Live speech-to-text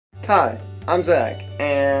Hi, I'm Zach,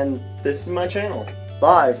 and this is my channel.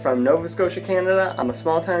 Live from Nova Scotia, Canada, I'm a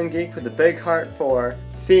small-town geek with a big heart for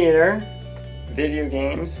theater, video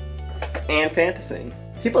games, and fantasy.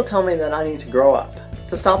 People tell me that I need to grow up,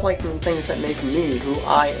 to stop liking things that make me who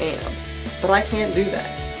I am, but I can't do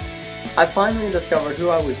that. I finally discovered who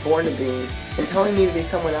I was born to be, and telling me to be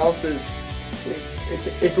someone else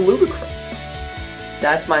it's ludicrous.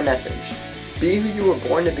 That's my message. Be who you were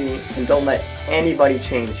born to be, and don't let anybody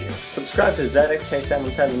change you. Subscribe to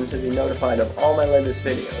ZXK77 to be notified of all my latest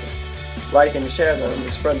videos. Like and share them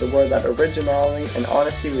to spread the word that originality and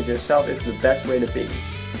honesty with yourself is the best way to be.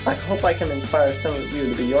 I hope I can inspire some of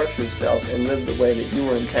you to be your true selves and live the way that you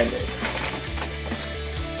were intended.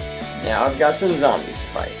 Now I've got some zombies to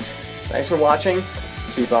fight. Thanks for watching.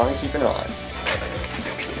 Keep on keeping on.